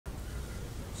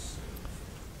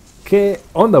¿Qué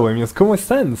onda, bohemios? ¿Cómo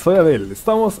están? Soy Abel,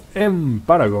 estamos en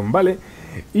Paragon, ¿vale?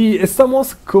 Y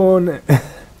estamos con...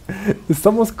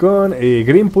 estamos con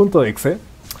Grim.Exe,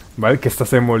 ¿vale? Que esta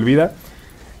se me olvida.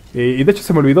 Y de hecho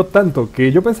se me olvidó tanto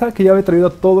que yo pensaba que ya había traído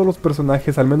a todos los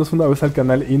personajes al menos una vez al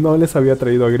canal y no les había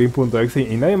traído a Grim.Exe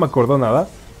y nadie me acordó nada.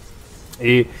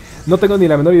 Y no tengo ni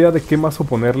la menor idea de qué mazo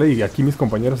ponerle y aquí mis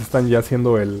compañeros están ya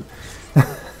haciendo el...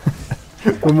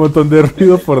 un montón de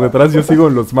ruido por detrás. Yo sigo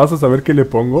en los mazos a ver qué le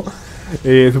pongo.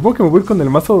 Supongo que me voy con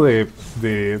el mazo de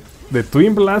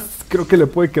Twin Blast. Creo que le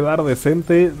puede quedar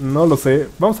decente. No lo sé.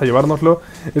 Vamos a llevárnoslo.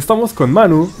 Estamos con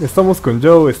Manu, estamos con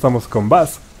Joe, estamos con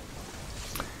Baz.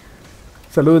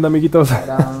 Saluden, amiguitos.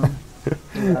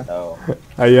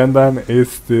 Ahí andan.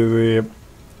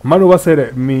 Manu va a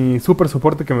ser mi super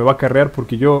soporte que me va a carrear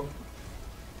porque yo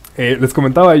les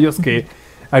comentaba a ellos que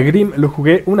a Grim lo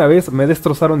jugué una vez, me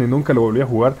destrozaron y nunca lo volví a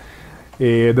jugar.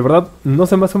 De verdad, no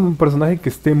se me hace un personaje que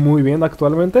esté muy bien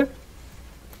actualmente.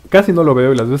 Casi no lo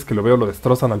veo y las veces que lo veo lo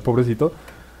destrozan al pobrecito.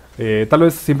 Tal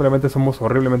vez simplemente somos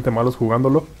horriblemente malos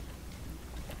jugándolo.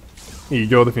 Y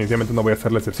yo definitivamente no voy a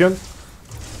ser la excepción.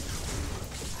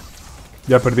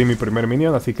 Ya perdí mi primer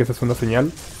minion, así que esa es una señal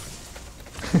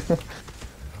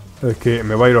de que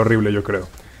me va a ir horrible, yo creo.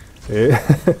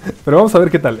 Pero vamos a ver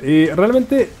qué tal.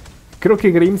 Realmente creo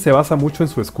que Grim se basa mucho en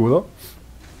su escudo.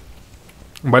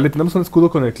 Vale, tenemos un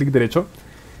escudo con el clic derecho.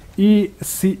 Y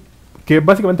sí, que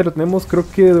básicamente lo tenemos creo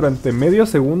que durante medio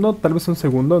segundo, tal vez un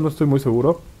segundo, no estoy muy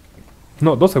seguro.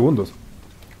 No, 2 segundos.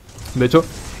 De hecho,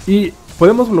 y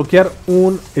podemos bloquear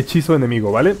un hechizo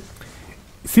enemigo, ¿vale?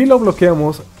 Si lo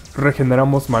bloqueamos,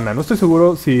 regeneramos mana. No estoy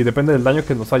seguro si depende del daño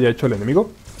que nos haya hecho el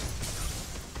enemigo.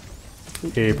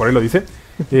 Por ahí lo dice.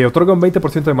 Otorga un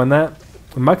 20% de mana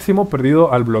máximo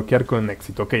perdido al bloquear con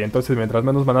éxito. Ok, entonces mientras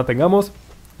menos mana tengamos,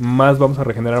 más vamos a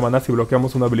regenerar mana si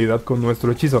bloqueamos una habilidad con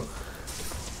nuestro hechizo.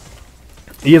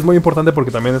 Y es muy importante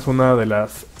porque también es una de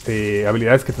las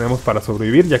habilidades que tenemos para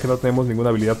sobrevivir, ya que no tenemos ninguna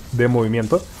habilidad de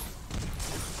movimiento.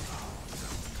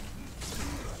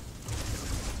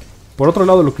 Por otro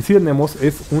lado, lo que sí tenemos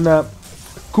es una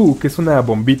Q, que es una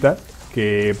bombita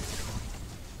que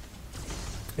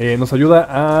nos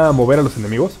ayuda a mover a los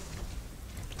enemigos.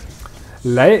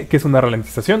 La E, que es una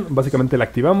ralentización, básicamente la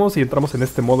activamos y entramos en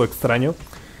este modo extraño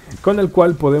con el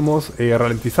cual podemos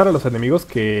ralentizar a los enemigos,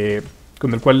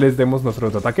 con el cual les demos nuestro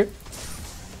ataque.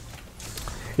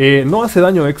 No hace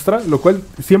daño extra, lo cual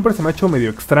siempre se me ha hecho medio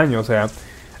extraño. O sea,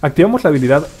 activamos la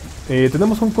habilidad,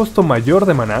 tenemos un costo mayor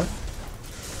de maná,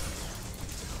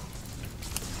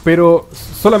 pero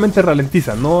solamente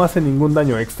ralentiza, no hace ningún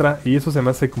daño extra. Y eso se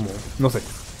me hace como, no sé,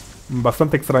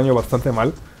 bastante extraño, bastante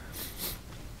mal.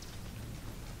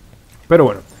 Pero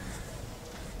bueno,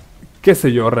 qué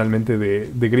sé yo realmente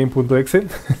de Grim.Exe.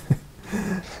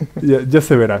 ya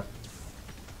se verá.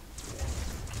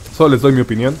 Solo les doy mi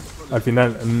opinión. Al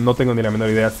final no tengo ni la menor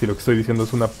idea si lo que estoy diciendo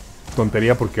es una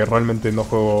tontería, porque realmente no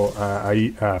juego a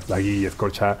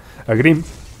Grim.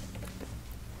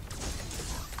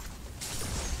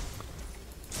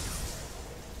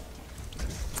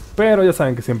 Pero ya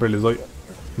saben que siempre les doy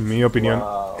mi opinión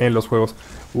en los juegos.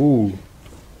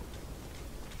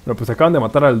 No, pues acaban de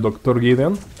matar al Dr.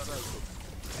 Gideon.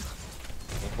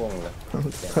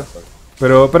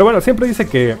 Pero bueno, siempre dice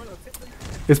que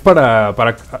es para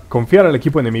confiar al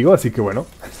equipo enemigo, así que bueno.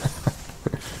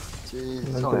 Sí,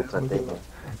 no,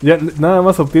 Ya nada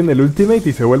más obtiene el ultimate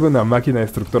y se vuelve una máquina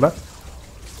destructora.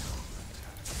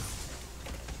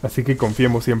 Así que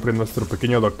confiemos siempre en nuestro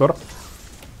pequeño doctor.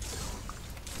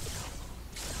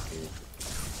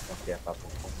 confía, papu,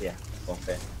 confía, con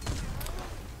fe.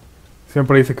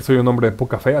 Siempre dice que soy un hombre de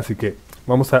poca fe, así que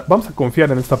vamos a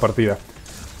confiar en esta partida.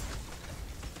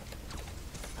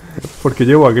 Porque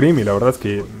llevo a Grim y la verdad es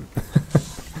que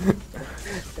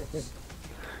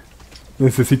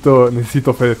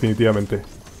necesito fe definitivamente.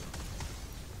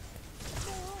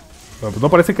 Bueno, pues no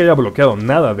parece que haya bloqueado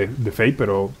nada de fe,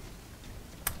 pero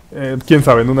quién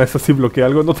sabe, en una de esas sí bloquea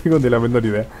algo, no tengo ni la menor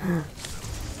idea.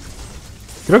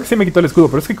 Creo que sí me quitó el escudo,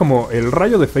 pero es que como el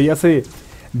rayo de fe hace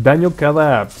daño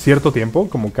cada cierto tiempo,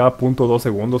 como cada .2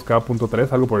 segundos, cada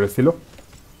 .3, algo por el estilo.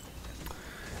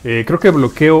 Creo que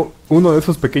bloqueo uno de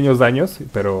esos pequeños daños,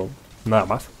 pero nada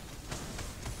más.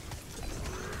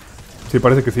 Sí,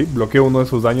 parece que sí, bloqueo uno de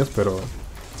esos daños, pero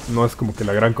no es como que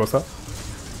la gran cosa.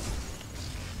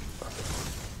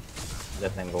 Ya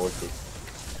tengo ulti.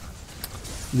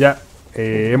 Ya,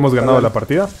 hemos ganado la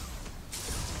partida.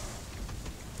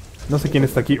 No sé quién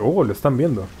está aquí. Oh, lo están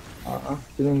viendo.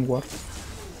 Tiene un guard.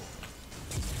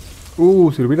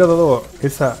 Si le hubiera dado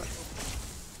esa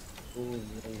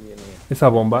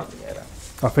bomba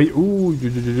a Faye.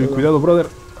 Cuidado, brother.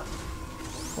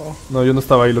 Oh, No, yo no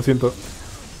estaba ahí, lo siento.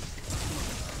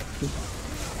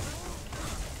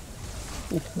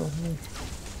 no, no.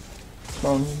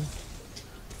 No, no, no.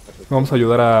 Vamos a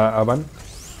ayudar a Van.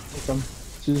 Acá.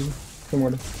 Sí, sí, se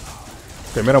muere.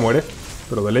 Khaimera muere,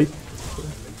 pero de ley.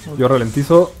 Yo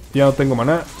ralentizo, ya no tengo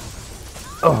maná.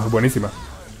 Oh, buenísima.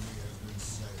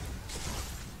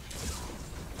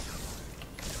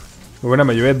 Muy buena,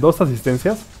 me llevé 2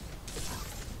 asistencias.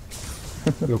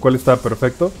 Lo cual está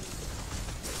perfecto.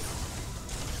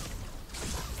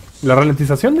 La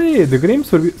ralentización de Grim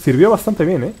sirvió bastante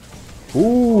bien, ¿eh?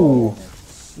 O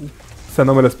sea,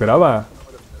 no me lo esperaba.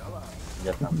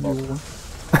 Yo tampoco.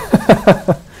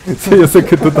 Sí, yo sé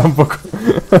que tú tampoco.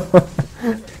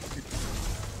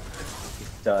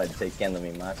 Estaba chequeando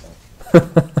mi mazo.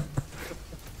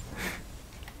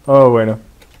 Oh, bueno.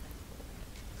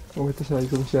 Oh, este será el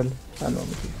crucial. Ah, no, no.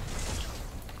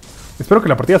 Espero que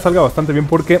la partida salga bastante bien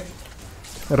porque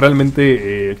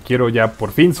realmente quiero ya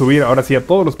por fin subir ahora sí a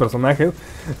todos los personajes.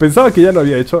 Pensaba que ya lo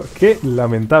había hecho. Qué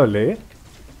lamentable, ¿eh?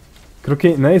 Creo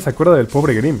que nadie se acuerda del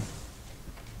pobre Grim.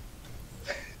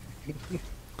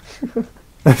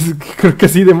 Creo que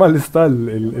así de mal está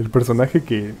el personaje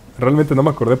que realmente no me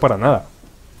acordé para nada.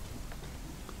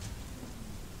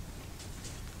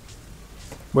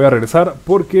 Voy a regresar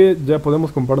porque ya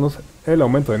podemos comprarnos el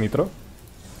aumento de nitro.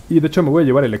 Y de hecho me voy a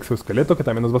llevar el exoesqueleto que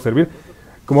también nos va a servir.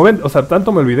 Como ven, o sea,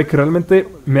 tanto me olvidé que realmente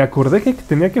me acordé que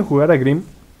tenía que jugar a Grim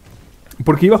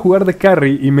porque iba a jugar de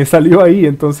carry y me salió ahí.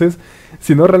 Entonces,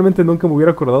 si no, realmente nunca me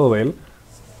hubiera acordado de él.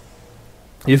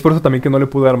 Y es por eso también que no le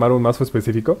pude armar un mazo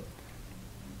específico.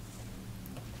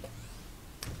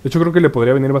 De hecho creo que le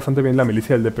podría venir bastante bien la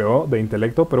milicia del DPO de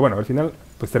intelecto. Pero bueno, al final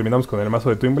pues terminamos con el mazo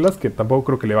de Twin Blast, que tampoco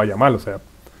creo que le vaya mal, o sea,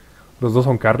 los dos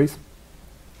son carries.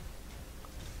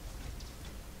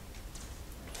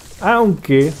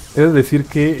 Aunque he de decir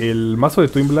que el mazo de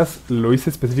Twin Blast lo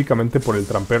hice específicamente por el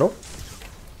trampero.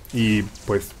 Y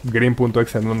pues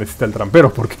Grim.Exe no necesita el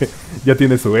trampero porque ya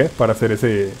tiene su E para hacer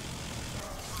ese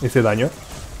daño.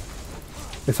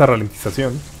 Esa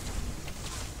ralentización.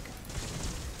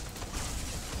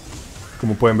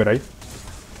 Como pueden ver ahí.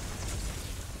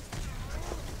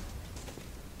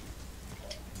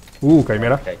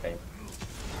 Khaimera. Ok.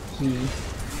 Sí.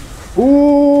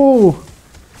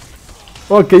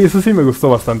 Ok, eso sí me gustó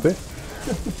bastante.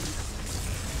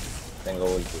 Tengo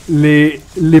ulti.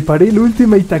 Le paré el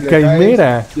ultimate a Le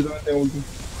Khaimera. caes, yo también tengo ulti.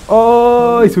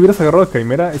 Oh, y si hubieras agarrado a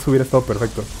Khaimera, eso hubiera estado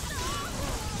perfecto.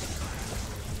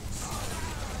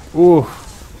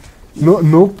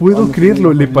 No puedo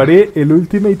creerlo, le paré el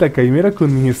ultimate a Khaimera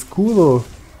con mi escudo.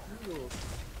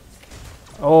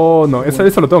 Oh, no,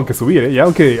 eso lo tengo que subir, ya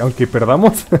aunque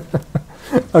perdamos.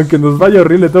 Aunque nos vaya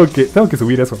horrible, tengo que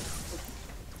subir eso.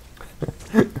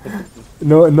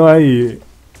 No hay...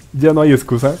 Ya no hay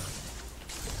excusa.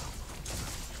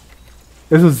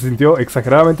 Eso se sintió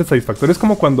exageradamente satisfactorio. Es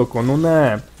como cuando con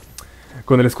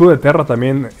el escudo de Terra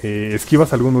también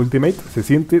esquivas algún ultimate. Se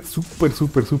siente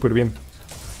súper bien.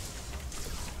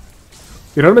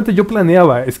 Y realmente yo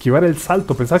planeaba esquivar el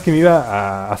salto. Pensaba que me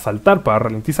iba a saltar para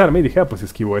ralentizarme. Y dije, pues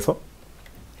esquivo eso.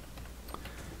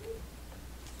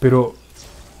 Pero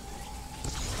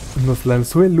nos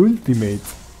lanzó el ultimate.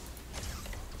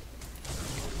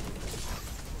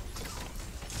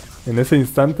 En ese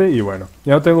instante, y bueno,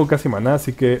 ya no tengo casi maná,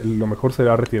 así que lo mejor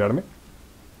será retirarme.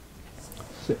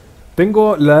 Sí.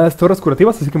 Tengo las torres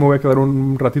curativas, así que me voy a quedar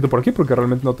un ratito por aquí porque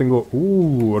realmente no tengo...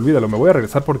 olvídalo, me voy a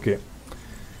regresar porque...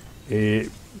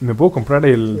 me puedo comprar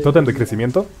el tótem de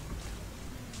crecimiento.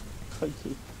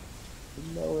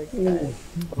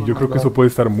 Y yo creo que eso puede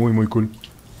estar muy cool.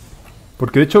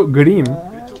 Porque de hecho Grim,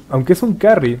 aunque es un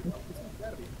carry...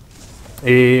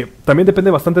 también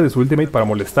depende bastante de su ultimate para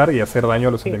molestar y hacer daño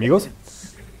a los enemigos.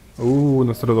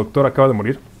 Nuestro doctor acaba de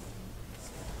morir.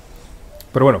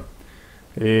 Pero bueno,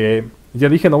 ya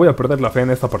dije, no voy a perder la fe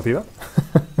en esta partida.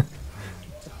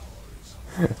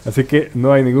 Así que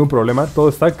no hay ningún problema, todo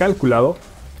está calculado.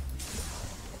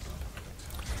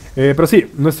 Pero sí,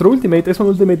 nuestro ultimate es un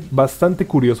ultimate bastante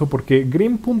curioso porque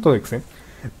Grim.Exe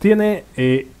tiene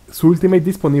su ultimate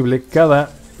disponible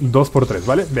cada 2×3,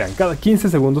 ¿vale? Vean, cada 15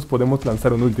 segundos podemos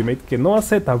lanzar un ultimate que no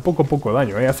hace tampoco poco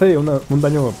daño, hace un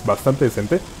daño bastante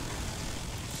decente.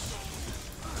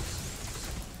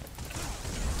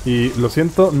 Y lo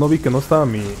siento, no vi que no estaba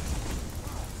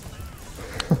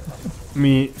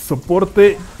mi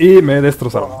soporte y me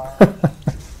destrozaron.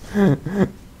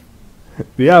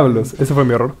 Diablos, ese fue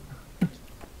mi error.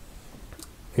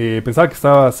 Pensaba que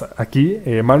estabas aquí,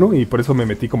 Manu, y por eso me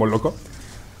metí como loco.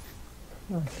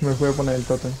 Me fui a poner el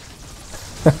tótem.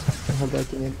 Me falta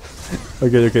 500.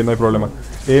 Ok, no hay problema.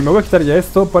 Me voy a quitar ya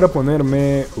esto para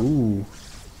ponerme...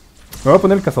 Me voy a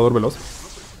poner el cazador veloz.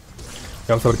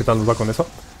 Vamos a ver qué tal nos va con eso.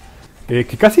 Que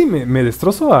casi me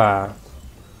destrozo a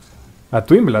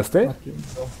Twin Blast, Aquí,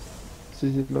 no.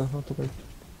 Sí, sí, claro, no toca.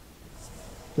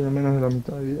 Tiene menos de la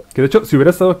mitad de vida. Que de hecho, si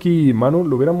hubiera estado aquí Manu,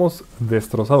 lo hubiéramos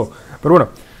destrozado. Pero bueno,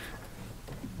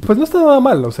 pues no está nada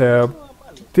mal. O sea,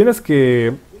 tienes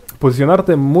que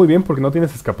posicionarte muy bien porque no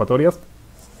tienes escapatorias.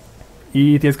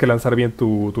 Y tienes que lanzar bien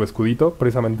tu escudito.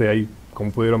 Precisamente ahí,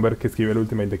 como pudieron ver, que esquivé el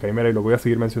ultimate de Khaimera. Y lo voy a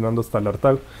seguir mencionando hasta el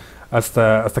hartazgo.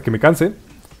 Hasta que me canse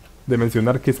de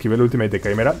mencionar que esquivé el ultimate de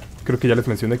Khaimera. Creo que ya les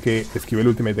mencioné que esquivé el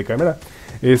ultimate de Khaimera.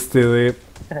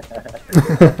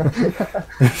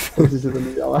 Por si se te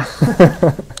olvidaba.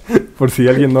 Por si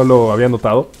alguien no lo había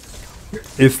notado.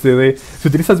 Si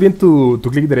utilizas bien tu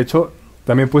clic derecho,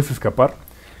 también puedes escapar.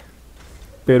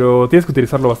 Pero tienes que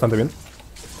utilizarlo bastante bien.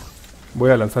 Voy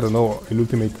a lanzar de nuevo el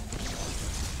ultimate.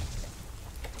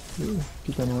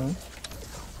 Quítame, ¿eh?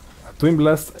 A Twin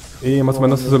Blast. Y más o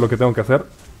menos eso es lo que tengo que hacer.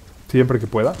 Siempre que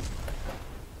pueda.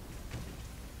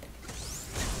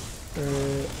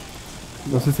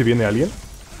 No sé si viene alguien.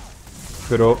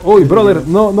 Pero... ¡Uy, brother!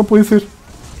 No, no puede ser.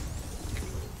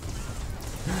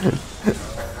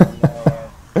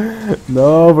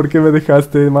 No, ¿por qué me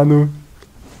dejaste, Manu?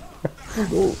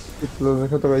 Lo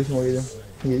dejé tocadísimo, Guillón.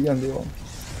 Guillón, digo.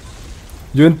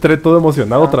 Yo entré todo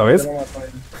emocionado otra vez. Ya lo mató ahí.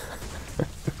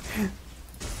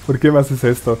 ¿Por qué me haces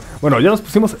esto? Bueno, ya nos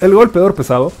pusimos el golpeador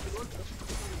pesado.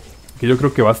 Que yo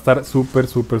creo que va a estar súper,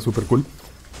 súper, súper cool.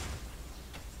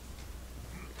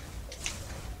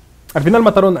 Al final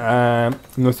mataron a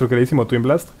nuestro queridísimo Twin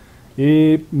Blast.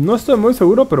 Y no estoy muy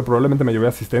seguro, pero probablemente me llevé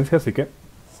asistencia, así que...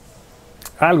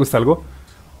 algo es algo.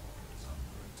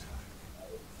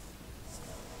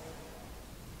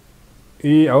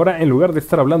 Y ahora, en lugar de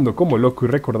estar hablando como loco y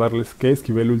recordarles que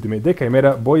esquivé el ultimate de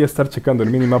Khaimera, voy a estar checando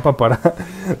el minimapa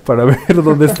para ver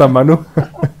dónde está Manu.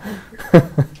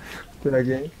 Espera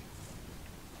aquí.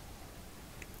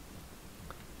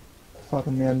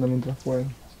 Farmeando mientras puedo.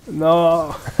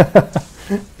 No,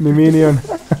 mi minion.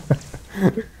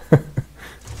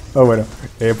 Oh, bueno,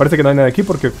 parece que no hay nadie aquí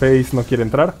porque Face no quiere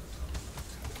entrar.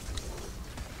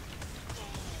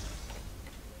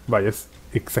 Vaya, es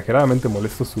exageradamente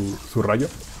molesto su rayo.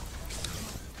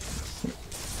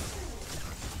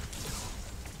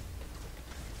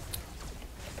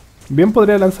 Bien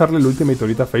podría lanzarle el ultimate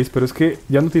ahorita a Face, pero es que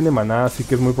ya no tiene maná, así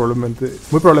que es muy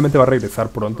probablemente va a regresar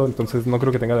pronto, entonces no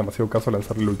creo que tenga demasiado caso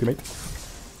lanzarle el ultimate.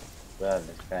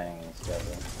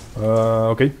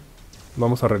 Ok,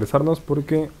 vamos a regresarnos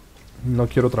porque no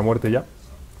quiero otra muerte ya.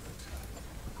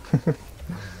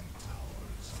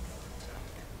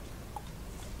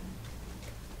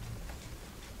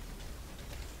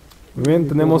 Muy bien,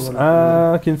 tenemos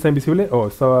a... ¿quién está invisible? Oh,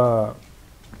 estaba...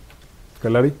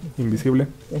 Calari, invisible.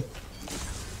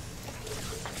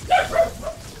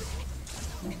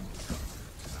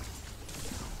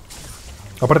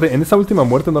 Aparte, en esa última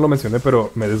muerte no lo mencioné,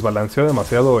 pero me desbalanceó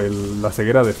demasiado la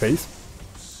ceguera de Face.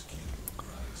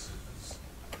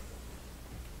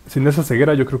 Sin esa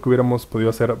ceguera yo creo que hubiéramos podido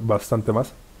hacer bastante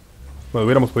más. Bueno,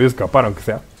 hubiéramos podido escapar, aunque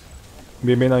sea.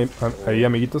 Bien, bien ahí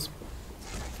amiguitos.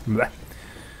 Blah.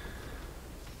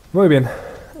 Muy bien.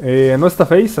 No está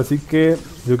Face, así que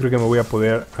yo creo que me voy a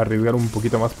poder arriesgar un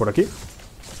poquito más por aquí.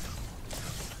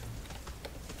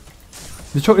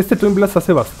 De hecho, este Twin Blast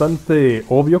hace bastante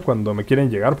obvio cuando me quieren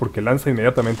llegar porque lanza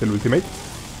inmediatamente el ultimate.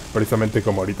 Precisamente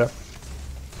como ahorita.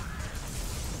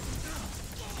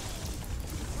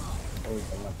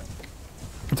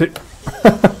 Sí.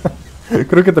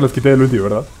 Creo que te los quité del ulti,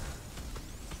 ¿verdad?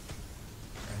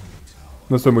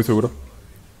 No estoy muy seguro.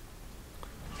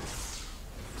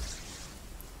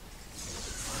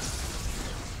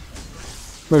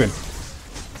 Muy bien.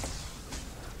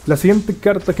 La siguiente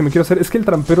carta que me quiero hacer es que el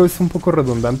trampero es un poco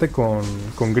redundante con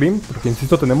Grim, porque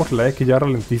insisto, tenemos la E que ya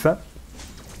ralentiza.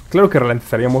 Claro que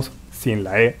ralentizaríamos sin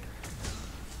la E,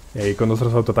 con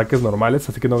nuestros autoataques normales,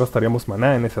 así que no gastaríamos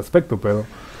maná en ese aspecto, pero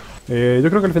yo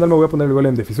creo que al final me voy a poner el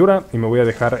golem de fisura y me voy a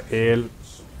dejar el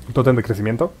tótem de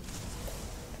crecimiento.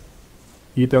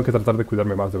 Y tengo que tratar de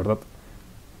cuidarme más, de verdad.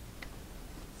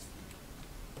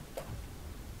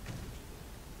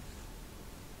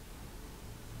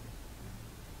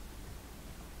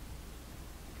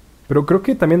 Pero creo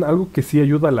que también algo que sí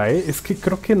ayuda a la E es que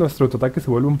creo que nuestro autoataque se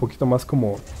vuelve un poquito más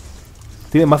como...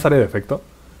 tiene más área de efecto.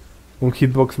 Un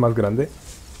hitbox más grande.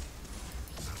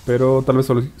 Pero tal vez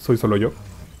soy solo yo.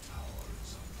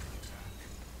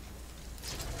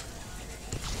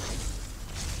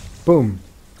 ¡Pum!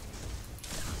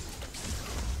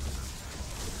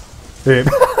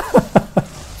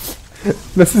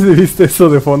 No sé si viste eso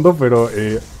de fondo, pero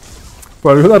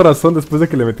Por alguna razón, después de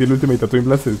que le metí el ultimate a Twin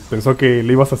Blast, pensó que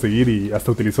le ibas a seguir y hasta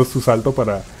utilizó su salto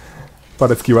para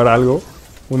esquivar algo.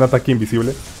 Un ataque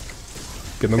invisible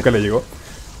que nunca le llegó.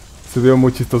 Se vio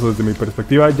muy chistoso desde mi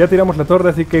perspectiva. Ya tiramos la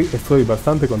torre, así que estoy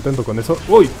bastante contento con eso.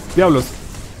 ¡Uy! ¡Diablos!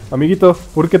 Amiguito,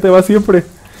 ¿por qué te vas siempre?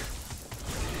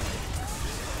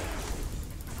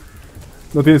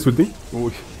 ¿No tienes ulti?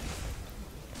 Uy.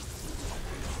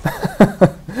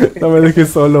 No me dejes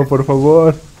solo, por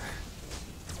favor.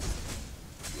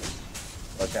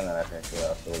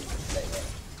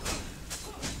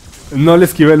 No le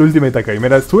esquivé el ultimate a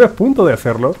Khaimera. Estuve a punto de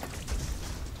hacerlo,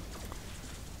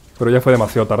 pero ya fue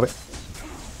demasiado tarde.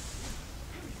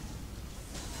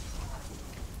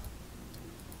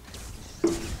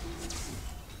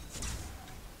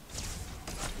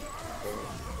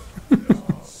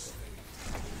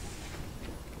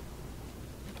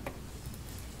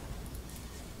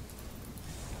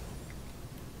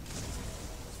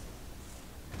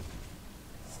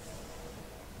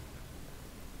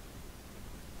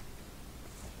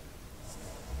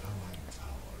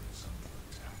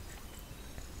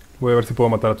 Voy a ver si puedo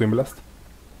matar a Twin Blast.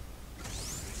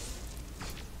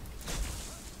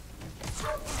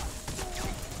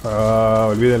 Ah,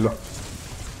 olvídenlo.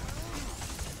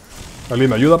 ¿Alguien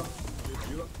me ayuda?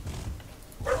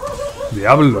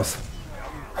 ¡Diablos!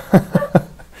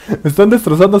 Me están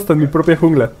destrozando hasta en mi propia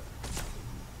jungla.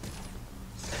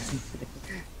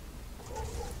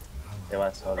 Te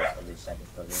vas solo,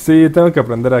 solita. Sí, tengo que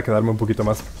aprender a quedarme un poquito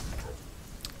más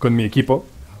con mi equipo.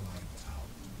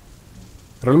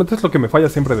 Realmente es lo que me falla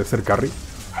siempre de ser carry.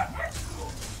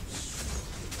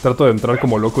 Trato de entrar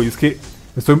como loco y es que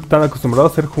estoy tan acostumbrado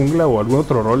a hacer jungla o algún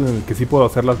otro rol en el que sí puedo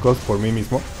hacer las cosas por mí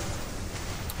mismo.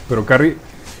 Pero carry,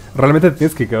 realmente te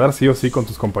tienes que quedar sí o sí con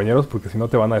tus compañeros porque si no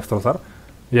te van a destrozar.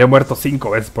 Y he muerto 5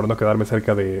 veces por no quedarme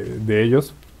cerca de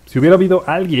ellos. Si hubiera habido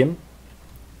alguien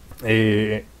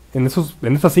en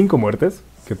esas 5 muertes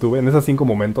que tuve, en esos 5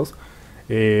 momentos,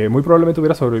 muy probablemente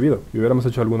hubiera sobrevivido y hubiéramos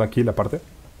hecho alguna kill aparte.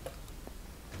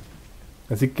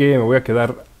 Así que me voy a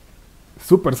quedar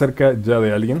súper cerca ya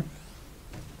de alguien.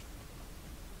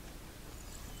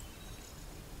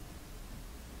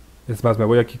 Es más, me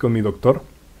voy aquí con mi doctor.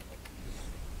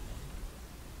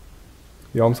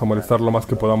 Y vamos a molestar lo más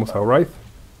que podamos a Wraith.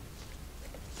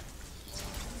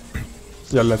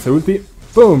 Ya lancé ulti.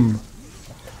 ¡Pum!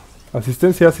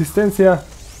 Asistencia, asistencia.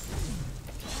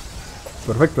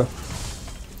 Perfecto.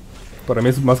 Para mí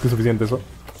es más que suficiente eso.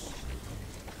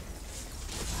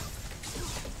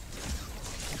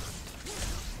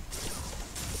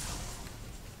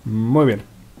 Muy bien.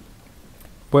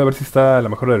 ¿Puedo ver si está a lo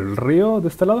mejor el río de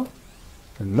este lado?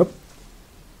 No.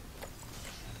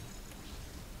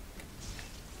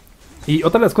 Y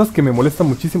otra de las cosas que me molesta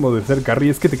muchísimo de ser carry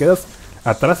es que te quedas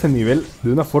atrás en nivel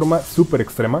de una forma súper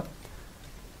extrema.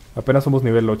 Apenas somos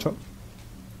nivel 8.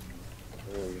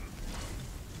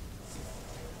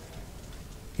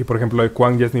 Y por ejemplo el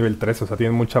Kwang ya es nivel 13, o sea,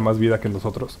 tiene mucha más vida que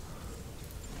nosotros.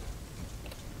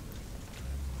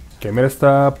 Khaimera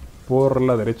está por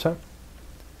la derecha.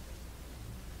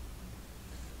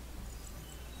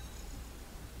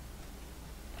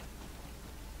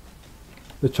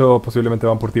 De hecho, posiblemente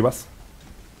van por ti, vas.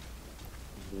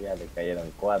 Ya le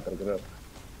cayeron 4, creo.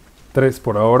 3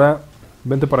 por ahora.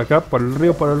 Vente para acá, para el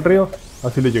río, para el río.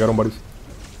 Así le llegaron varios.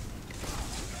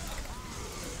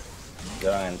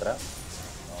 ¿Ya van a entrar?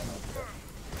 No, no creo.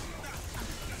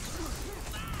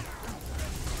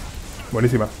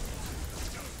 Buenísima.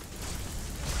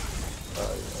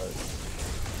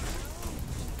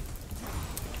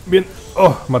 Bien.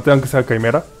 Oh, maté aunque sea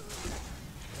Khaimera.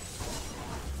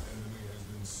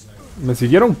 Me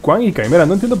siguieron Kwang y Khaimera.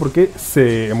 No entiendo por qué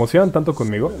se emocionan tanto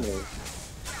conmigo.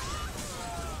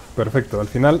 Perfecto, al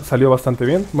final salió bastante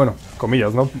bien. Bueno,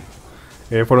 comillas, ¿no?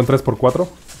 Fueron 3 por 4.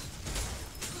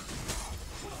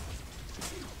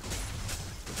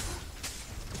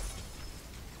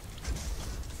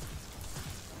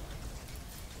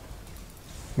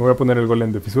 Me voy a poner el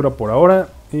golem de fisura por ahora.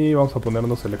 Y vamos a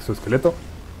ponernos el exoesqueleto.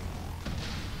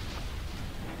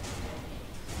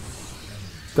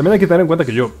 También hay que tener en cuenta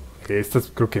que esta es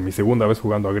creo que mi segunda vez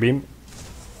jugando a Grim.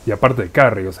 Y aparte de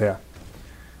carry, o sea,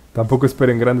 tampoco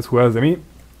esperen grandes jugadas de mí.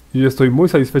 Yo estoy muy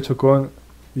satisfecho con...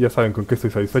 Ya saben con qué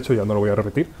estoy satisfecho, ya no lo voy a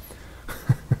repetir.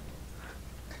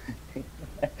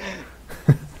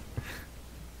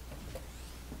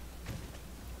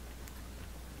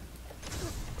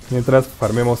 Mientras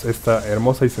farmemos esta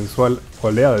hermosa y sensual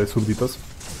oleada de súbditos.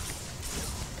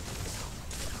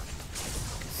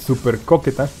 Súper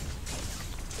coqueta.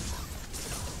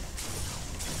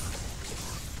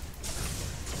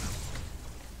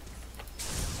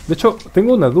 De hecho,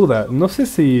 tengo una duda. No sé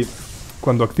si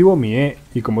cuando activo mi E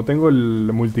y como tengo el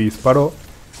multidisparo,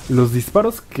 los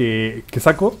disparos que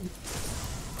saco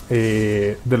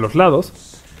de los lados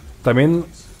también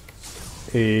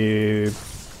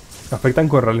afectan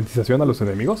con ralentización a los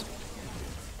enemigos.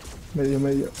 Medio,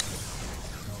 medio.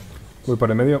 Voy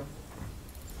para el medio.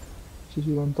 Sí,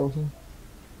 sí, van todos.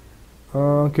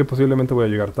 Aunque posiblemente voy a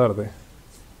llegar tarde.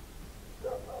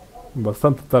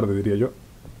 Bastante tarde, diría yo.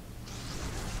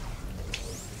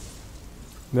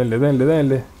 Denle, denle,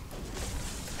 denle.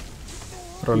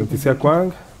 Ralenticé a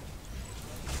Quang.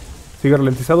 Sigue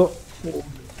ralentizado.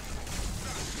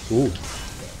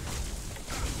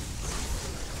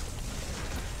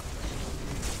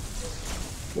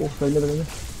 Khaimera, Khaimera.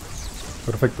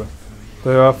 Perfecto.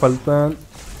 Todavía faltan...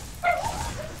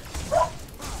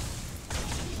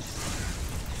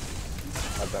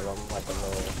 Mátalo, mátalo.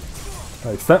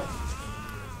 Ahí está.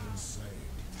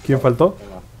 ¿Quién faltó?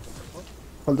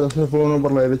 Falta hacer fuego uno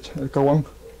por la derecha. El Kawan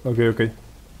Ok, ok.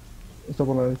 está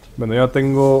por la derecha. Bueno, ya no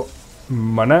tengo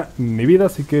maná ni vida,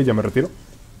 así que ya me retiro.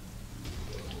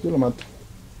 Yo lo mato.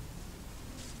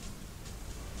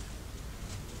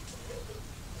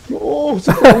 ¡No!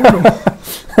 ¡Se fue uno!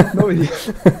 No veía.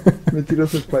 Me tiró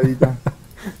su espadita.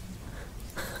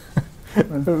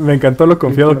 Bueno, Me encantó lo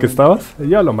confiado que estabas.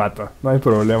 Ya lo mato, no hay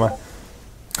problema.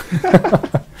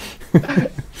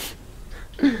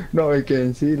 no, es que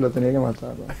en sí lo tenía que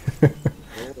matar.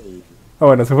 ¿No?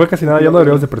 Bueno, se fue casi nada, ya no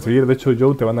deberíamos de perseguir. De hecho,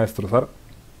 Joe, te van a destrozar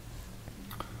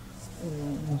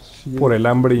Sí, por el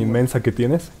hambre inmensa que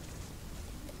tienes.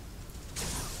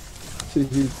 sí,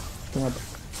 sí, te mato.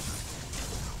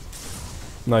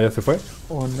 No, ya se fue.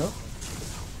 ¿O no?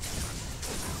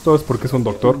 Todo es porque es un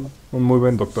doctor, un muy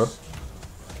buen doctor.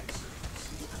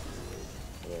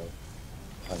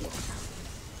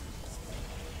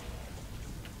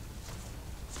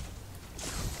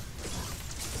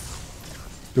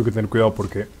 Tengo que tener cuidado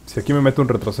porque si aquí me meto un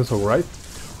retroceso right,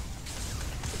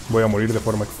 voy a morir de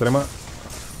forma extrema.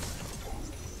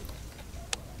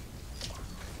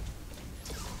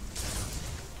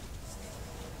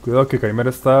 Cuidado que Khaimera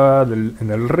está en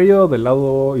el río del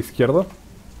lado izquierdo.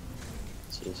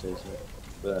 Sí, sí, sí.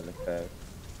 Cuidado, cae.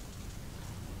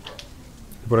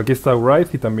 Por aquí está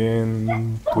Wraith y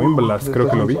también Twin Blast, creo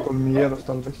que lo vi. Colmilleros,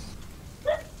 tal vez.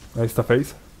 Ahí está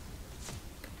Face.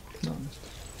 No, no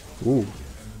está.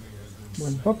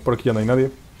 Bueno, Oh, por aquí ya no hay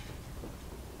nadie.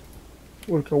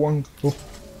 el Kawan.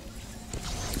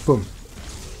 Pum.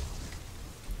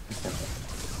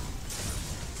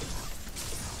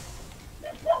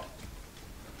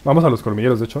 Vamos a los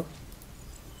colmilleros, de hecho.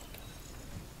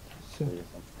 Sí.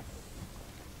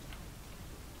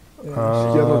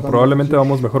 Probablemente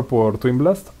vamos mejor por Twin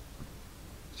Blast.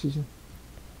 Sí, sí.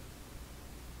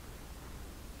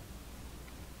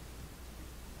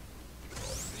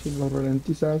 Si lo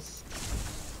ralentizas.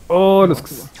 Oh, los...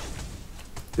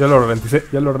 Ya lo ralenticé,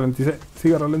 ya lo ralenticé.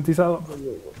 Sigue ralentizado.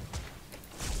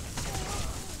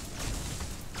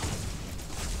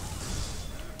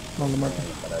 No lo mata.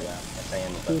 Para allá, me está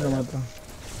yendo Sí, para lo allá. mata.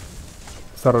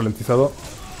 Está ralentizado.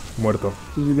 Muerto.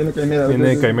 Sí, sí, viene Khaimera.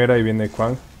 Viene Khaimera y viene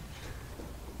Quang.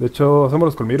 De hecho, hacemos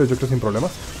los colmilleros, yo creo sin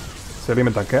problemas. Si alguien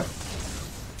me tanquea.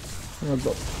 No,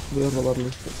 voy a robarle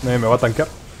esto. Nadie me va a tanquear.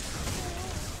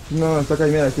 No, está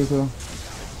Khaimera aquí, pero...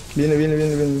 Viene, viene,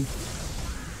 viene, viene.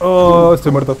 Oh,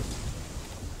 estoy muerto.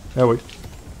 Ya voy.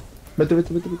 Vete,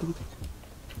 vete, vete, vete, vete.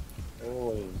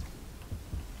 Uy,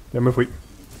 Ya me fui.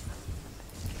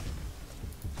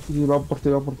 Sí, sí, va por ti,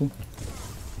 va por ti.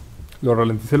 Lo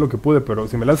ralenticé lo que pude, pero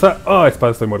si me lanza... ¡Ah!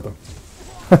 Espada, estoy muerto.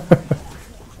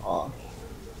 Ah.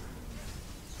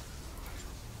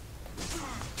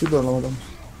 Sí, pero lo matamos.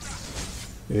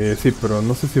 Sí, pero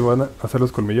no sé si van a hacer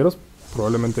los colmilleros.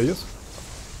 Probablemente ellos.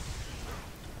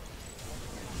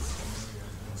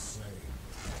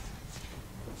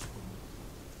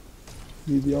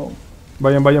 Video.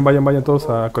 Vayan, vayan, vayan, vayan todos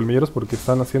a colmilleros porque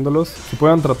están haciéndolos. Si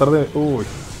puedan tratar de... Uy.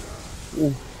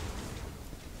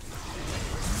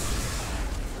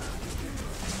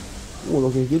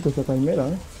 Lo que quita esta Khaimera,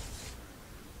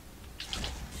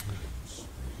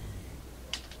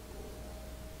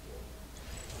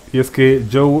 Y es que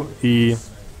Joe y...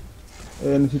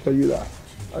 necesito ayuda.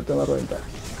 Acá va a reventar.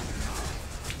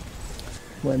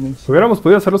 Bueno, Hubiéramos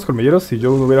podido hacer los colmilleros si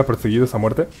Joe no hubiera perseguido esa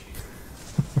muerte.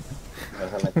 no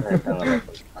se me está dejando la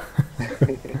culpa.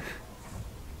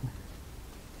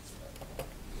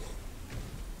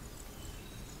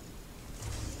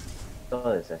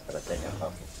 Todo es estrategia,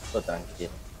 papi. Todo tranquilo.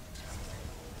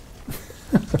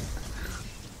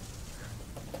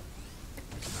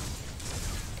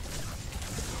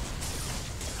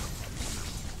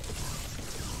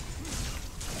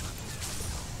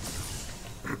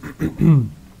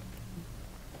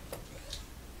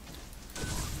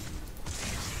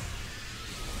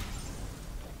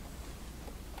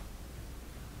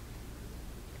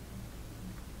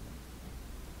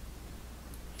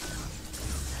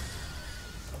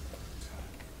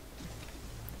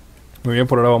 Muy bien,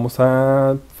 por ahora vamos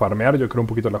a farmear, yo creo un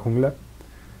poquito la jungla.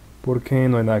 Porque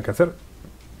no hay nada que hacer.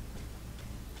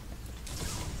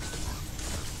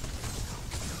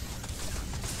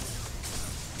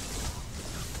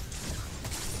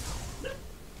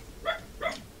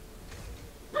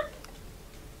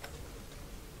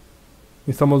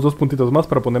 Necesitamos 2 puntitos más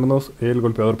para ponernos el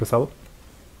golpeador pesado.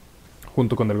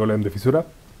 Junto con el golem de fisura.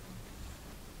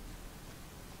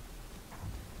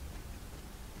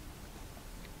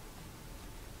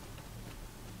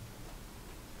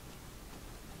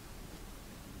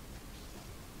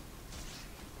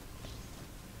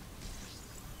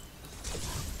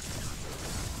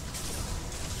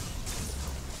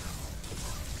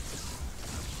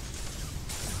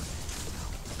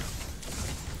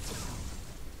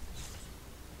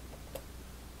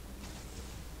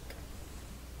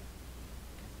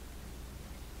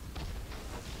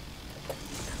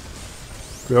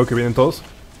 Cuidado que vienen todos.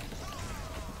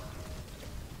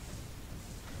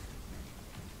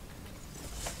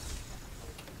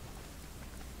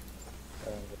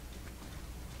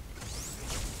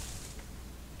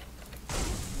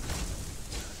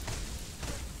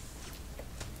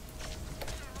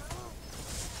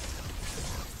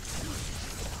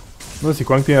 No sé si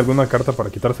Juan tiene alguna carta para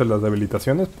quitarse las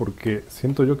debilitaciones, porque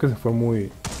siento yo que se fue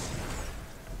muy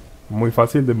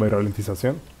fácil de mi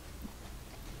ralentización.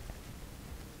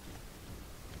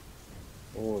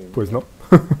 Uy, Pues no.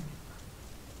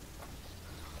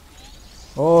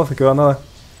 Oh, se quedó a nada.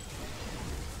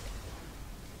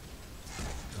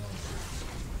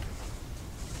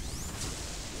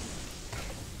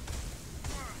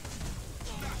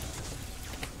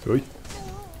 Uy.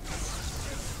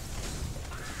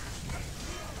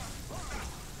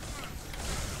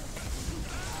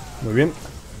 Muy bien.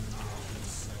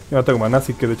 Ya no tengo maná,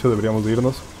 así que de hecho deberíamos de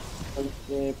irnos. ¿por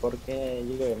qué? ¿Por qué?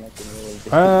 Yo que me he tenido el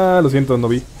Ah, lo siento, no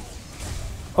vi.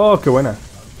 Oh, qué buena.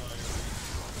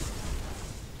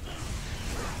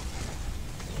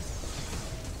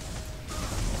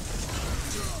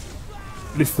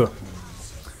 Listo.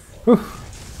 Uf.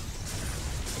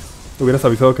 Hubieras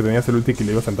avisado que tenías el ulti y que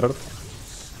le ibas a entrar.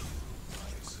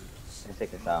 Pensé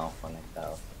que estábamos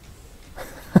conectados.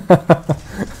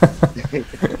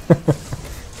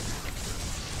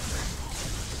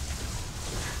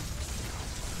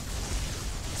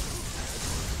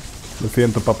 Lo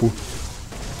siento, papu.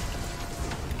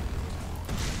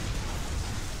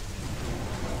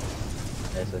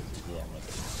 Eso sí, amigo.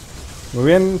 Muy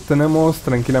bien, tenemos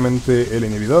tranquilamente el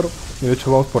inhibidor. Y de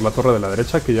hecho vamos por la torre de la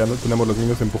derecha, que ya no tenemos los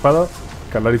niños empujados.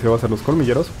 Calari se va a hacer los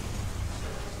colmilleros.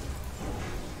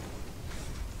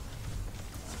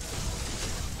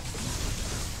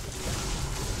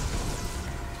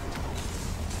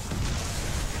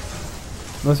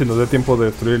 No sé si nos dé tiempo de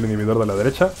destruir el inhibidor de la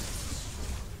derecha.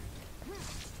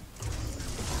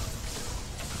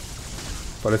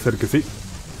 Parece ser que sí.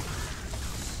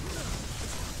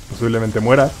 Posiblemente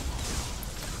muera.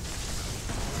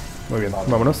 Muy bien,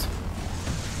 vámonos.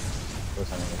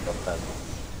 Usa mi portal.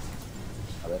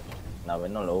 A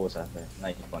ver, no lo usas, no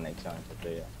hay conexión entre tú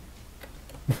y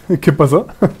yo. ¿Qué pasó?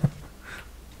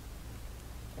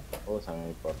 Usa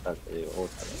mi portal, te digo,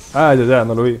 úsalo. Ah, ya,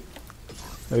 no lo vi.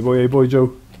 Ahí voy, Joe.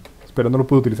 Espera, no lo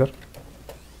puedo utilizar.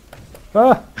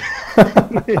 ¡Ah!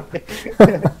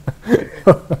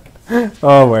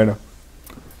 Oh, bueno.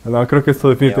 No, creo que esto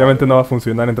definitivamente no va a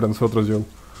funcionar entre nosotros, Joe.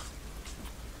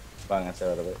 Van a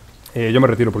hacer verdad. Yo me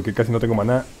retiro porque casi no tengo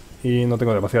maná y no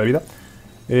tengo demasiada vida.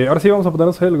 Ahora sí vamos a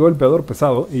ponernos el golpeador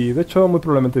pesado. Y de hecho muy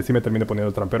probablemente sí me termine poniendo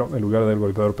el trampero en lugar del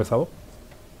golpeador pesado.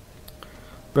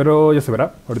 Pero ya se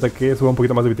verá, ahorita que suba un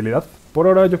poquito más de vitalidad. Por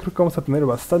ahora yo creo que vamos a tener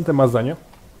bastante más daño.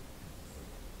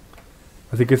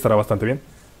 Así que estará bastante bien.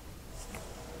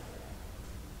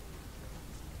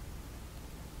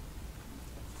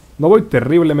 No voy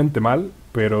terriblemente mal,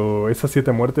 pero esas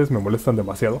 7 muertes me molestan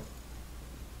demasiado.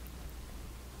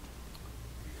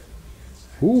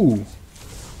 Eso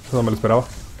no me lo esperaba.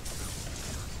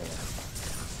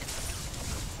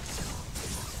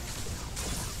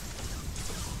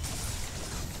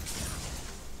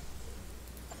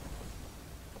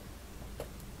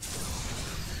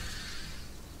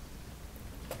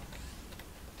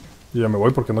 Yo ya me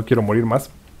voy porque no quiero morir más.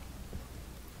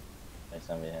 Ahí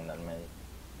están viniendo al medio.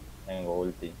 Tengo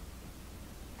ulti.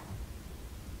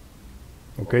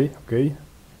 Ok.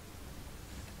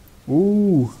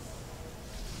 Uy,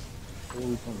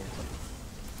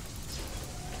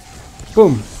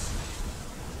 ¡Pum!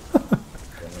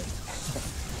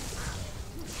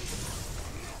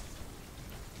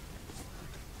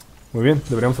 Muy bien,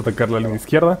 deberíamos atacar la línea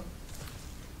izquierda.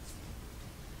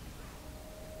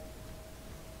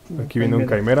 Aquí viene un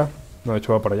Khaimera. No, de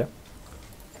hecho va para allá.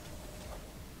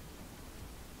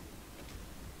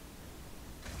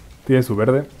 Tiene su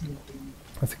verde.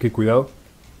 Así que cuidado.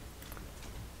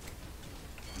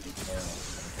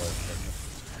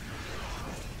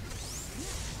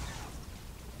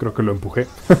 Creo que lo empujé.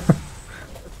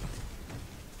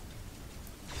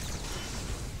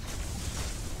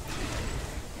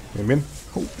 Bien, bien.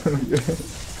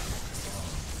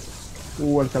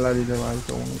 El salario de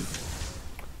alto.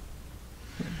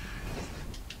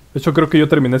 De hecho, creo que yo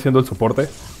terminé siendo el soporte.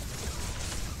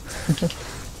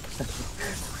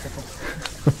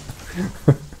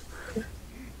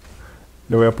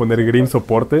 Le voy a poner Grim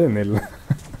soporte en el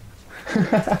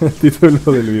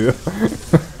título del video.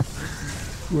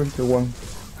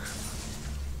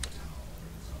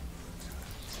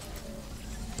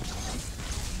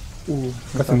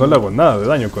 Casi no le hago nada de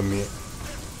daño con mi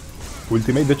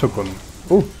ultimate, de hecho con...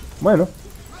 bueno.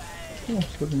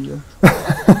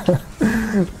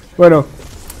 Bueno.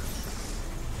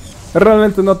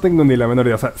 Realmente no tengo ni la menor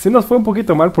idea. O sea, sí nos fue un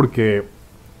poquito mal porque...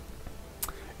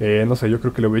 no sé, yo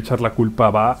creo que le voy a echar la culpa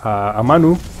a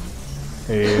Manu.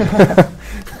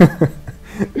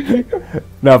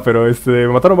 No, pero me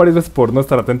mataron varias veces por no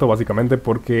estar atento, básicamente,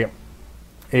 porque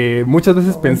muchas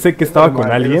veces pensé que estaba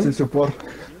con alguien.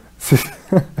 Sí.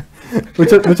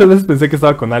 muchas veces pensé que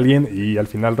estaba con alguien y al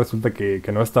final resulta que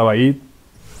no estaba ahí.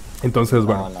 Entonces,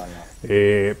 bueno,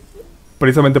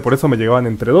 precisamente por eso me llegaban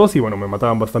entre dos y bueno, me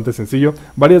mataban bastante sencillo.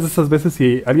 Varias de esas veces,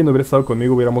 si alguien hubiera estado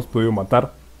conmigo, hubiéramos podido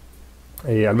matar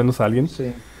al menos a alguien.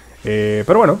 Sí.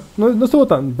 Pero bueno, no estuvo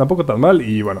tampoco tan mal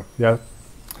y bueno,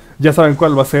 ya saben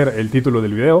cuál va a ser el título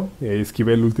del video.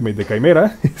 Esquivé el ultimate de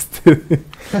Khaimera.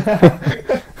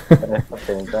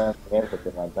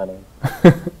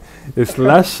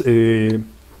 Slash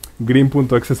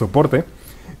Grim.Exe soporte.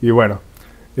 Y bueno,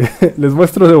 les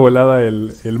muestro de volada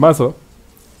el mazo.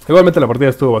 Igualmente la partida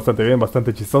estuvo bastante bien,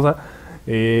 bastante chistosa.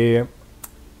 El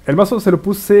mazo se lo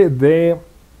puse de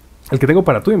el que tengo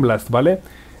para Twin Blast, ¿vale?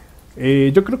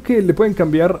 Yo creo que le pueden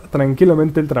cambiar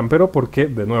tranquilamente el trampero porque,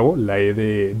 de nuevo, la E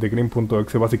de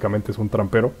Grim.Exe básicamente es un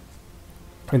trampero.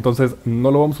 Entonces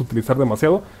no lo vamos a utilizar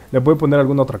demasiado. Le pueden poner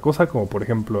alguna otra cosa, como por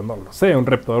ejemplo, no lo sé, un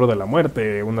reptador de la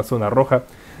muerte, una zona roja,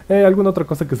 alguna otra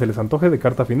cosa que se les antoje de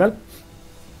carta final.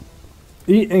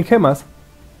 Y en gemas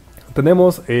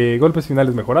tenemos golpes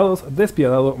finales mejorados,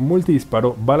 despiadado,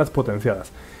 multidisparo, balas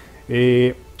potenciadas.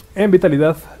 En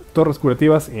vitalidad, torres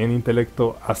curativas y en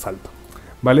intelecto, asalto.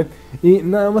 ¿Vale? Y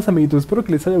nada más, amiguitos, espero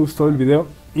que les haya gustado el video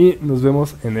y nos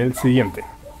vemos en el siguiente.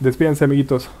 Despídense,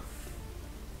 amiguitos.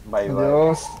 Bye, bye.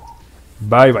 Adiós.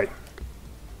 Bye, bye.